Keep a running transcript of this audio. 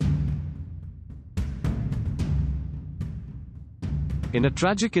In a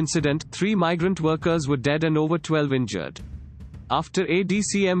tragic incident, 3 migrant workers were dead and over 12 injured after a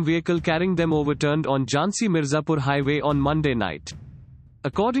DCM vehicle carrying them overturned on Jhansi-Mirzapur highway on Monday night.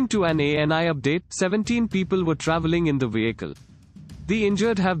 According to an ANI update, 17 people were traveling in the vehicle. The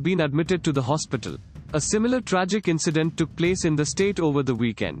injured have been admitted to the hospital. A similar tragic incident took place in the state over the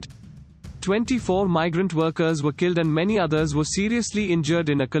weekend. 24 migrant workers were killed and many others were seriously injured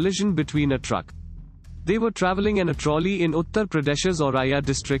in a collision between a truck. They were traveling in a trolley in Uttar Pradesh's Auraiya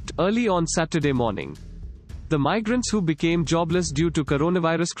district early on Saturday morning. The migrants who became jobless due to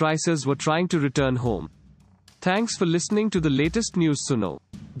coronavirus crisis were trying to return home. Thanks for listening to the latest news Suno.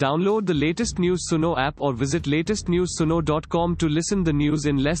 Download the latest news Suno app or visit latestnewssuno.com to listen the news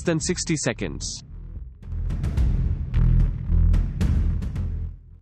in less than 60 seconds.